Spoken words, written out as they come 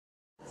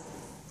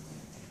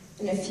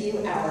In a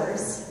few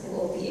hours, it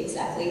will be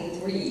exactly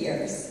 3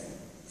 years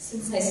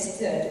since I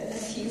stood a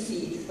few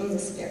feet from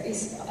this very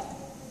spot.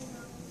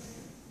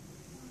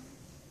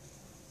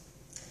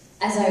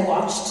 As I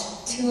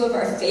watched two of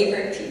our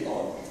favorite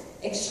people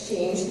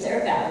exchange their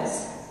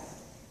vows,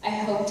 I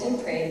hoped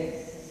and prayed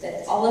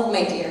that all of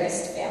my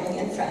dearest family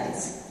and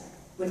friends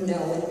would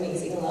know an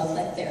amazing love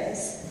like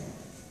theirs.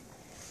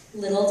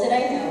 Little did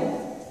I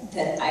know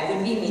that I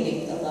would be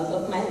meeting the love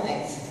of my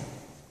life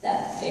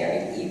that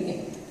very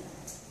evening.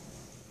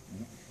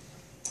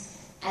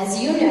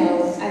 As you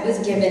know, I was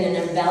given an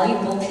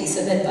invaluable piece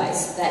of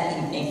advice that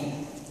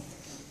evening.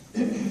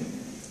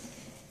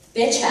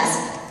 Bitch ass,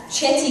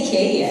 chetty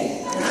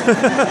keye.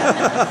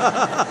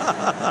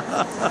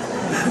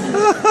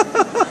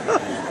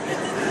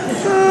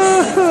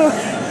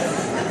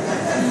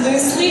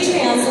 Loosely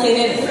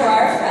translated for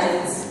our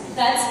friends,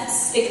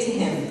 that's stick to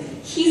him.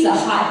 He's a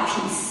hot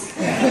piece.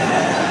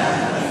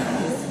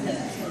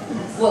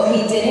 What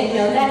we didn't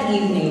know that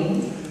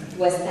evening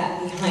was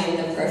that behind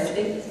the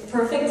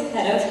perfect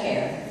head of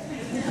hair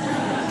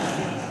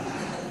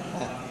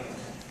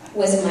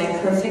was my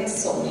perfect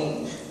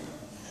soulmate,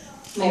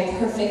 my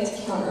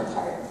perfect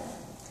counterpart,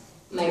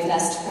 my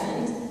best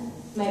friend,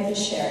 my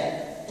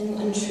besheret, and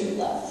one true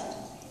love.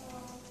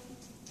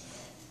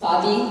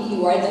 Bobby,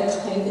 you are the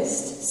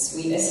kindest,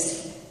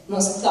 sweetest,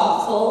 most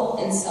thoughtful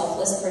and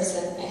selfless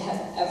person I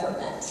have ever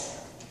met.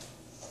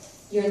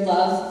 Your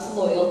love,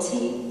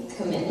 loyalty,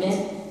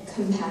 commitment,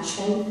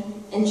 compassion,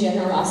 and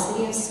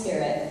generosity of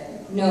spirit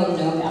know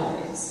no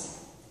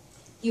boundaries.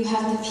 You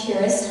have the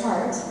purest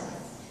heart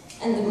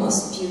and the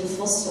most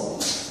beautiful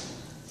soul.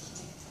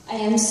 I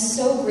am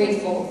so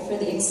grateful for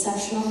the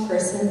exceptional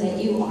person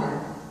that you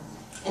are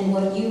and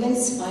what you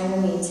inspire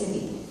me to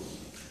be.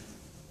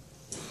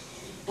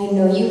 I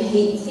know you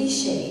hate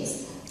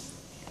cliches,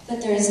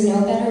 but there is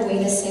no better way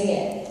to say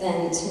it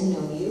than to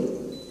know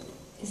you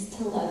is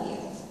to love you.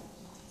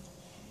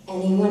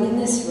 Anyone in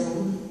this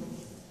room,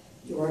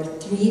 your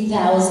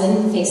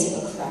 3,000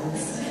 Facebook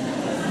friends,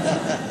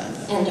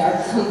 and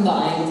our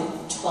combined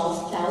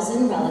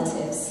 12,000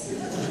 relatives,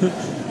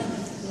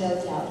 no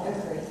doubt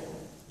agree.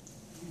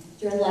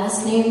 Your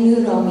last name,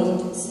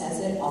 Nuromi, says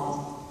it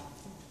all.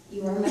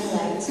 You are my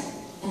light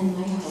and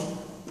my hope.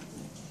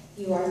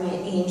 You are my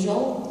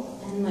angel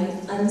and my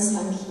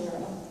unsung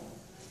hero.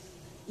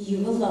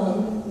 You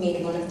alone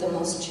made one of the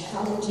most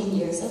challenging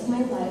years of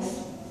my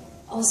life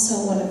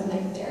also one of my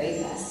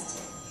very best.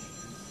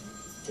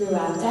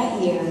 Throughout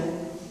that year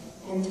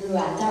and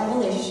throughout that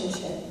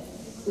relationship,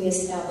 we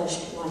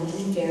established one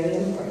very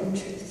important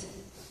truth.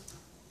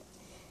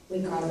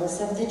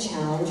 Regardless of the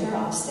challenge or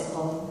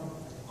obstacle,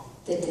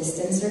 the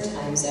distance or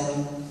time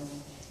zone,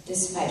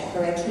 despite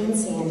Hurricane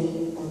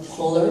Sandy or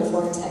polar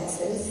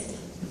vortexes,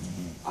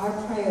 our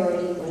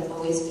priority would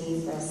always be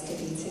for us to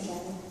be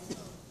together.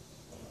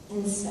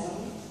 And so,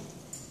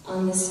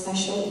 on this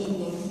special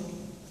evening,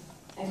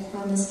 I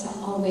promise to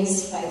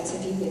always fight to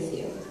be with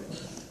you,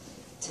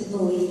 to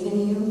believe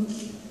in you,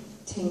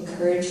 to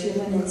encourage you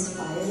and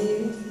inspire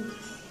you,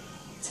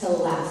 to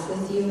laugh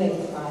with you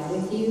and cry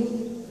with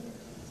you,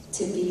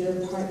 to be your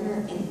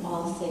partner in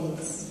all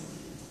things,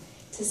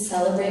 to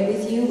celebrate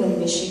with you when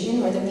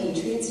Michigan or the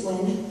Patriots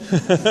win,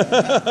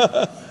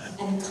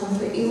 and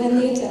comfort you when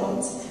they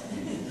don't.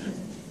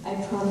 I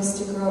promise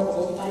to grow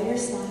old by your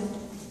side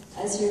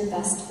as your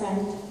best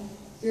friend,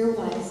 your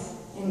wife,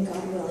 and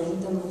God willing,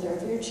 the mother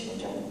of your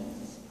children.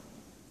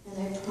 And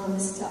I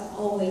promise to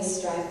always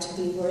strive to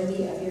be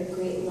worthy of your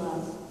great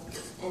love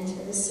and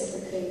to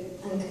reciprocate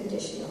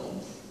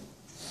unconditionally.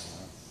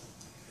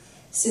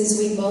 Since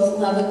we both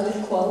love a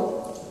good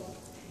quote,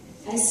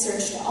 I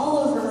searched all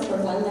over for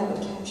one that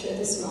would capture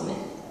this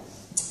moment.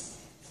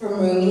 From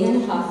Rumi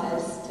and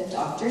Hafez to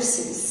Dr.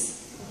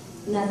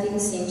 Seuss, nothing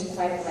seemed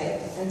quite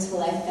right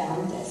until I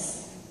found this.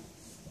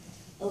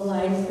 A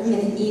line from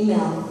an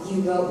email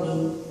you wrote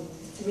me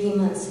 3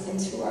 months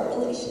into our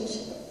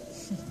relationship.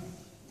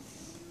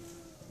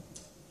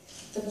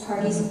 The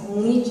party's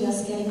only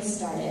just getting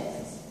started,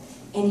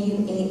 and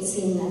you ain't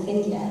seen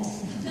nothing yet.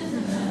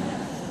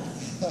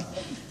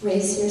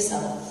 Brace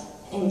yourself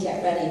and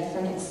get ready for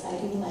an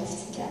exciting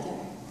life together.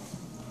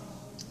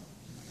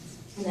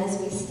 And as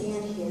we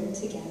stand here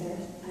together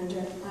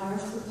under our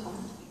chuppah,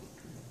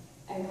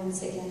 I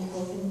once again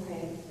hope and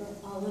pray for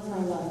all of our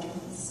loved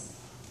ones.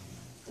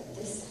 But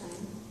this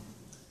time,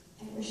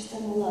 I wish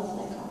them a love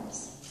like ours.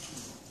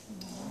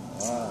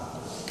 Wow.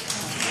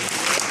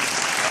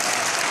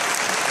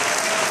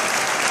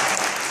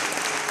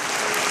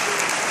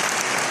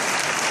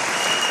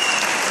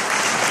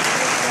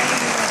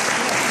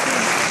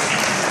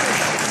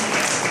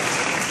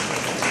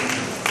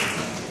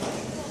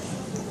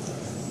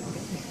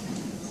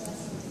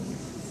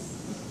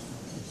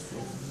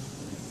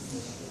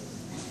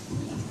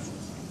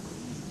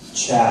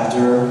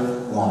 Chapter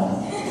 1.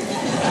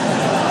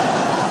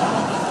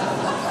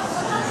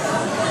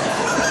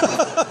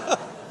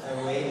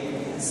 Oh wait,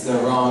 it's the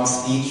wrong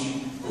speech,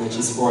 which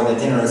is for the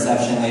dinner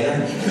reception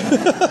later.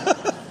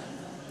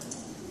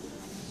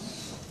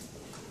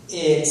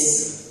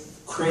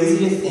 It's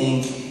Crazy to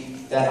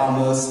think that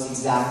almost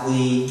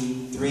exactly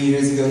 3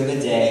 years ago to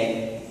the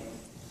day,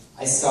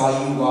 I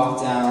saw you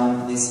walk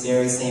down this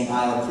very same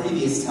aisle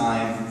previous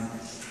time,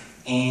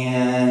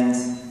 and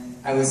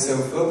I was so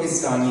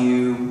focused on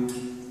you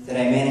that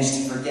I managed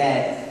to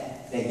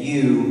forget that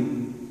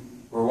you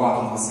were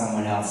walking with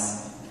someone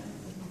else.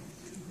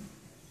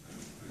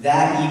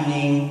 That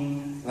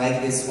evening,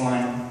 like this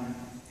one,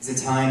 is a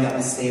time that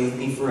will stay with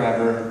me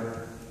forever.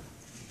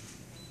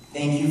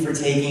 Thank you for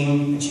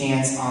taking a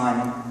chance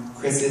on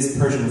Chris's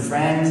Persian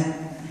friend,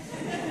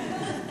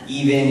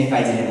 even if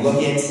I didn't look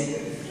it,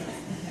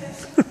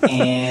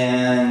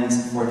 and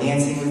for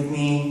dancing with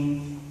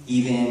me,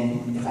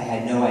 even if I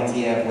had no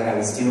idea what I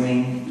was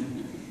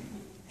doing,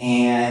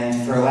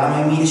 and for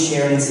allowing me to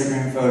share an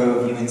Instagram photo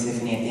of you and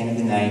Tiffany at the end of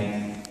the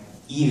night,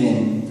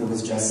 even if it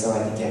was just so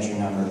I could get your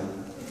number.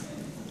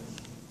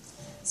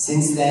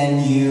 Since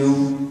then,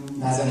 you,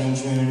 Nazanin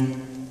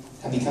June,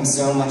 have become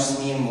so much to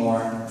me and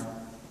more.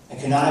 I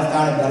could not have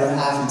found a better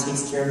half who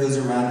takes care of those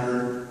around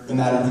her, no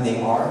matter who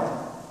they are,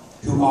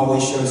 who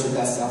always shows her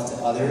best self to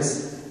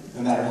others,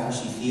 no matter how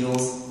she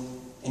feels,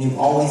 and who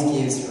always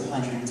gives her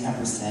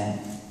 110%,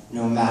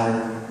 no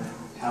matter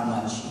how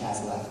much she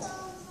has left.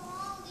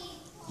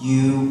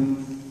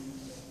 You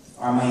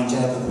are my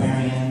angelic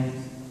Aquarian,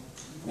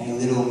 my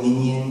little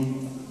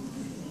minion,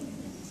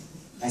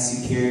 my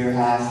superior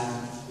half,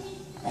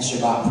 my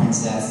Shabbat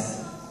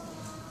princess,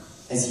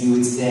 as you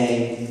would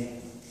say,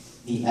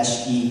 the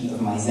Eshki of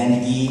my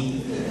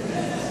Zendegi.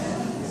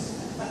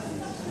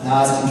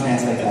 Naz can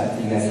translate that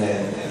for you guys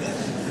later.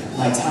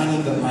 My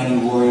tiny but mighty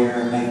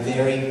warrior, my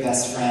very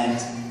best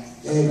friend,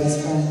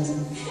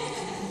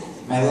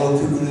 my little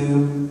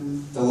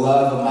kookaloo, the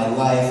love of my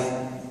life,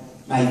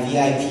 my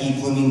VIP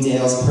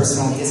Bloomingdale's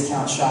personal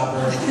discount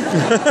shopper.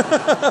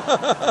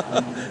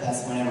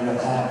 That's when I ever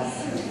got that.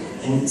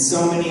 And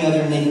so many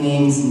other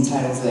nicknames and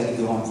titles that I could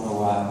go on for a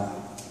while.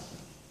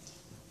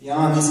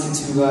 Beyond this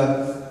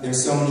ketubah,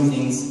 there's so many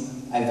things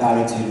I vow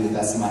to do to the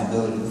best of my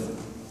ability.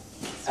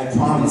 I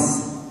promise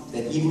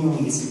that even when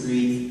we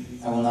disagree,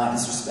 I will not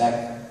disrespect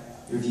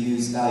your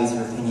views, values,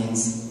 or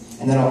opinions,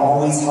 and that I'll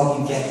always help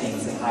you get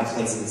things in high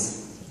places.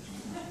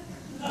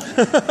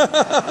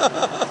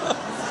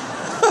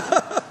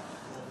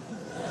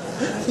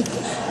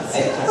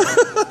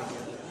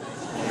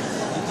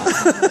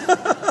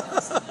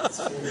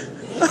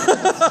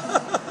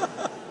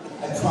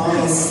 I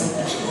promise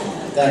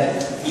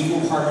that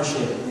equal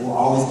partnership will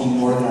always be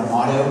more than our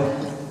motto,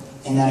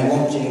 and that I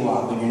won't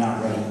jaywalk when you're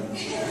not ready.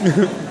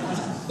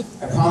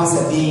 I promise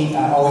that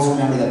I always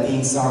remember that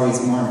being sorry is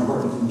more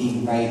important than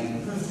being right,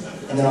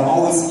 and that I'll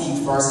always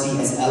speak Farsi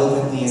as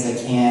eloquently as I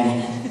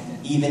can,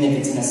 even if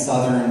it's in a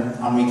southern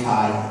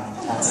Amerikai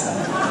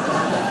accent.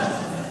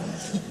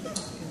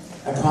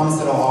 I promise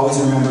that I'll always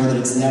remember that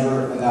it's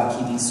never about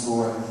keeping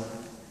score,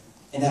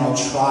 and that I'll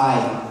try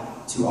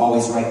to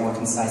always write more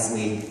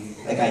concisely,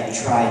 like I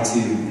try to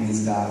in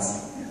these vows.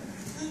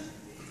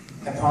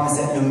 I promise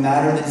that no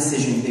matter the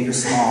decision, big or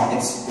small,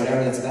 it's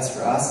whatever that's best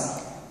for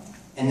us,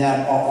 and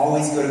that I'll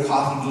always go to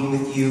Coffee Bean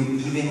with you,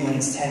 even when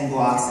it's 10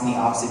 blocks in the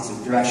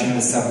opposite direction of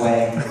the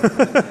subway.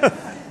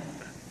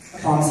 I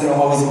promise that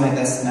I'll always do my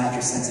best to match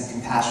your sense of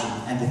compassion,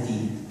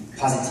 empathy,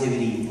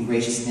 positivity, and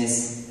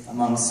graciousness,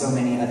 among so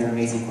many other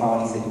amazing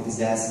qualities that you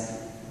possess,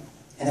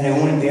 and that I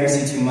won't embarrass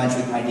you too much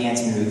with my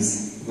dance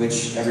moves,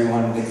 which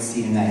everyone will get to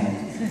see tonight.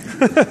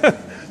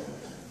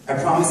 I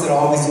promise that I'll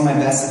always do my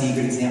best to be a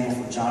good example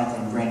for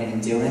Jonathan, Brandon,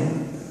 and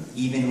Dylan,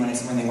 even when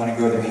it's when they want to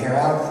grow their hair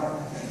out.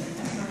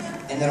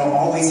 And that I'll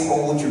always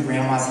hold your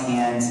grandma's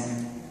hand,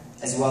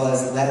 as well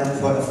as let her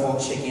put a full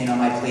chicken on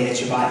my plate at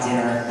Shabbat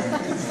dinner,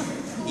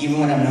 even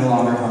when I'm no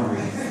longer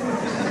hungry.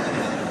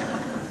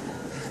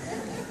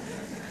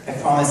 I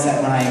promise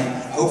that when I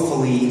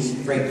hopefully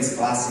break this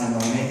glass in a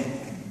moment,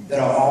 that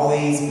I'll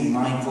always be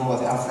mindful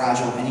of how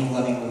fragile any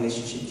loving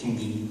relationship can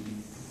be,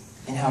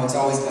 and how it's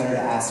always better to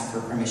ask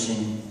for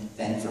permission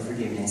than for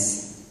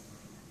forgiveness.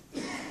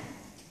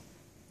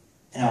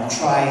 And I'll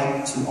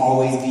try to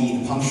always be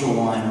the punctual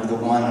one, or the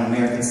one on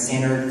American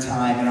Standard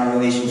Time in our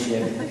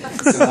relationship,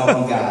 so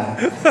help me God.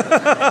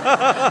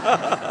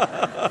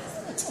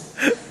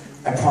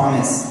 I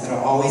promise that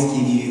I'll always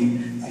give you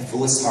my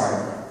fullest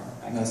heart,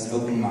 my most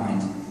open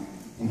mind,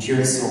 and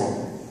purest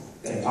soul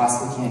that I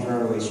possibly can to our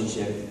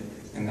relationship,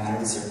 no matter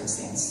the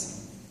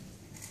circumstance.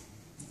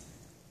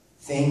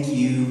 Thank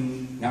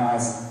you,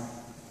 Naz,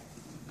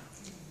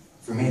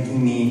 for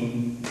making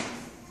me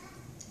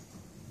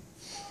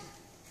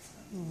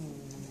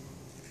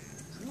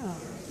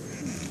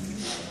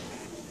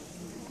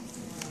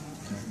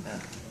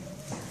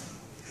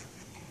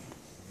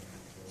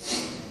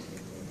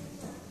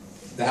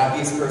the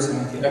happiest person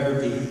I could ever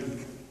be.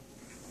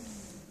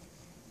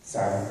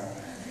 Sorry.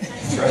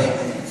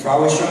 For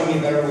always showing me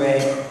a better way,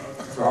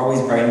 for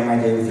always brightening my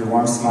day with your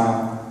warm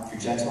smile, your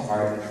gentle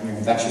heart, and your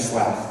infectious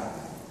laugh.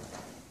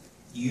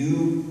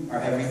 You are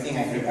everything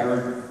I could have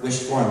ever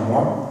wished for and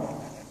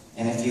more,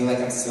 and I feel like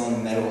I'm still in the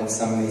middle of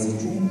some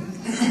amazing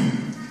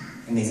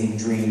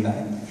dream.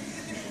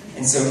 And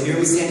And so here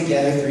we stand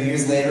together 3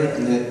 years later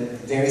in the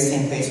very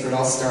same place where it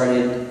all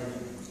started.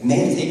 It may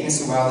have taken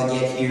us a while to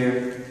get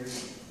here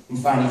and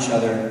find each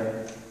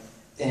other.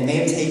 And it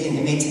may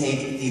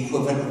take the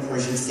equivalent of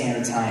Persian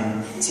Standard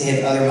Time to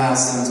hit other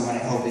milestones of what I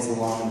hope is a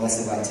long and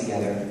blessed life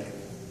together.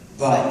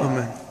 But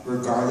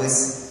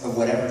regardless of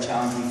whatever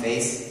challenge we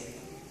face,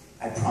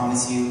 I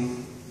promise you,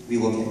 we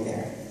will get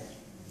there.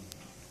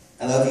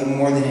 I love you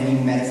more than any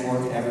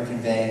metaphor could ever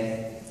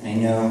convey, and I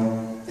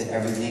know that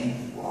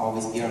everything will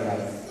always be alright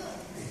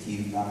with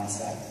you by my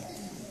side.